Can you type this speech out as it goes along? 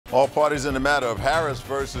All parties in the matter of Harris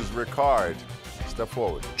versus Ricard. Step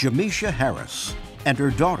forward. Jamisha Harris and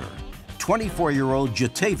her daughter, 24-year-old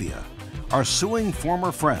Jatavia, are suing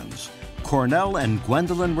former friends Cornell and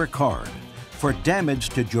Gwendolyn Ricard for damage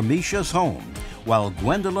to Jamisha's home while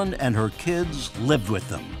Gwendolyn and her kids lived with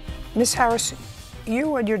them. Miss Harris,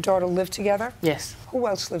 you and your daughter live together? Yes. Who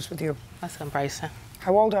else lives with you? My son Bryson.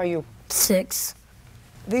 How old are you? 6.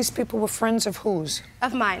 These people were friends of whose?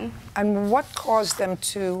 Of mine. And what caused them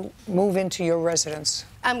to move into your residence?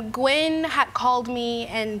 Gwen had called me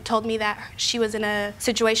and told me that she was in a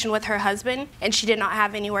situation with her husband and she did not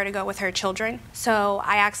have anywhere to go with her children. So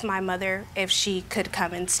I asked my mother if she could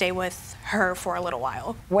come and stay with her for a little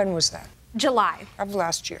while. When was that? July. Of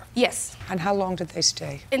last year? Yes. And how long did they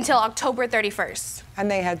stay? Until October 31st. And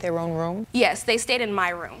they had their own room? Yes, they stayed in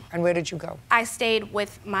my room. And where did you go? I stayed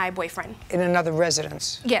with my boyfriend. In another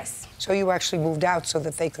residence? Yes. So you actually moved out so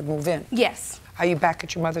that they could move in? Yes. Are you back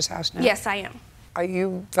at your mother's house now? Yes, I am. Are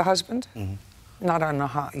you the husband? Mm-hmm. Not on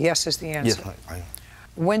the yes is the answer. Yes, I am.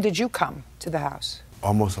 When did you come to the house?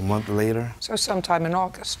 Almost a month later. So sometime in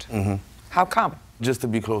August. Mm-hmm. How come? Just to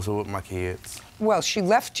be closer with my kids. Well, she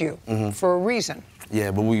left you for a reason.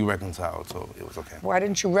 Yeah, but we reconciled, so it was okay. Why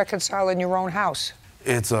didn't you reconcile in your own house?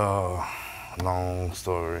 It's a long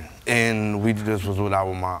story. And we just was with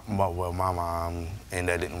my mom, and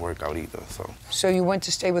that didn't work out either, so. So you went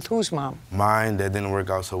to stay with whose mom? Mine, that didn't work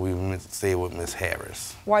out, so we went to stay with Miss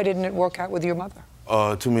Harris. Why didn't it work out with your mother?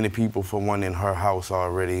 Too many people for one in her house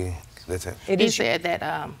already. That's it. He said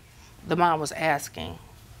that the mom was asking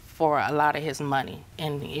for a lot of his money,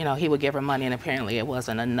 and you know he would give her money, and apparently it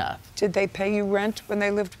wasn't enough. Did they pay you rent when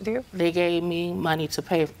they lived with you? They gave me money to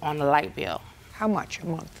pay on the light bill. How much a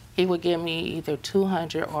month? He would give me either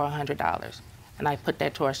 $200 or $100, and I put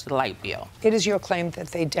that towards the light bill. It is your claim that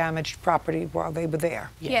they damaged property while they were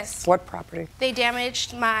there? Yes. What property? They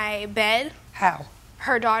damaged my bed. How?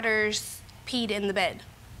 Her daughters peed in the bed.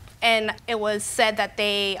 And it was said that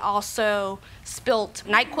they also spilt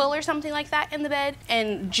NyQuil or something like that in the bed,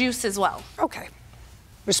 and juice as well. Okay.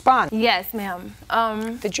 Respond. Yes, ma'am.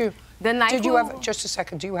 Did you? The NyQuil. Did you have, just a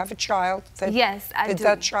second, do you have a child? Yes, I do. Is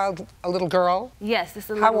that child a little girl? Yes,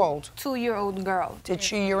 it's a How little old? 2-year-old girl. Did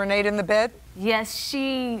she urinate in the bed? Yes,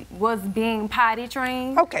 she was being potty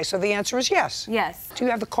trained. Okay, so the answer is yes. Yes. Do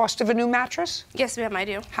you have the cost of a new mattress? Yes, ma'am, I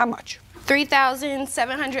do. How much?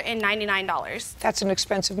 $3,799. That's an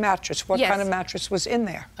expensive mattress. What Yes. kind of mattress was in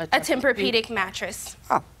there? A Tempur-Pedic mattress.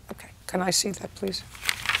 Oh, okay. Can I see that, please?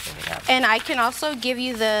 And I can also give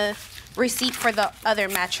you the receipt for the other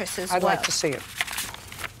mattress as I'd well. like to see it.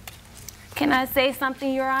 Can I say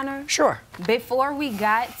something, Your Honor? Sure. Before we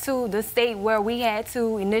got to the state where we had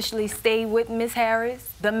to initially stay with Miss Harris,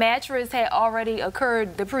 the mattress had already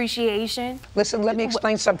occurred depreciation. Listen, let me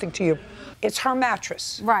explain something to you. It's her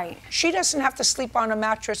mattress. Right. She doesn't have to sleep on a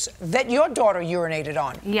mattress that your daughter urinated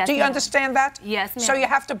on. Yes, Do you ma'am. understand that? Yes, ma'am. So you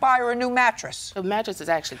have to buy her a new mattress. The mattress is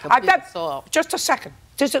actually I've completely got, soiled. just a second.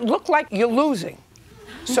 Does it look like you're losing?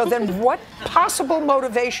 So then what possible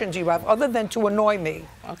motivation do you have other than to annoy me?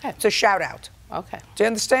 Okay. To shout out? Okay. Do you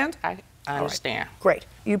understand? I understand. Right. Great.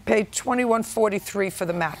 You paid $21.43 for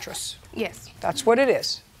the mattress. Yes. That's what it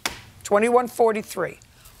is. $21.43.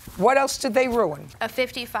 What else did they ruin? A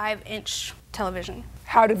 55-inch television.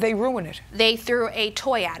 How did they ruin it? They threw a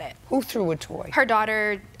toy at it. Who threw a toy? Her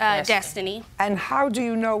daughter, Destiny. And how do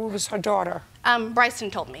you know it was her daughter?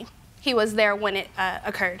 Bryson told me. He was there when it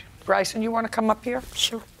occurred. Bryson, you want to come up here?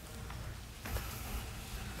 Sure.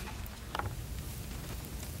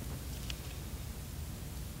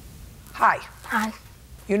 Hi. Hi.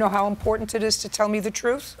 You know how important it is to tell me the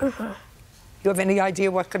truth? Mm-hmm. You have any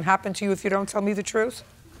idea what can happen to you if you don't tell me the truth?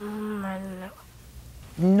 I don't know.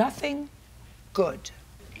 Nothing good.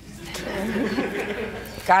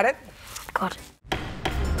 Got it? Got it.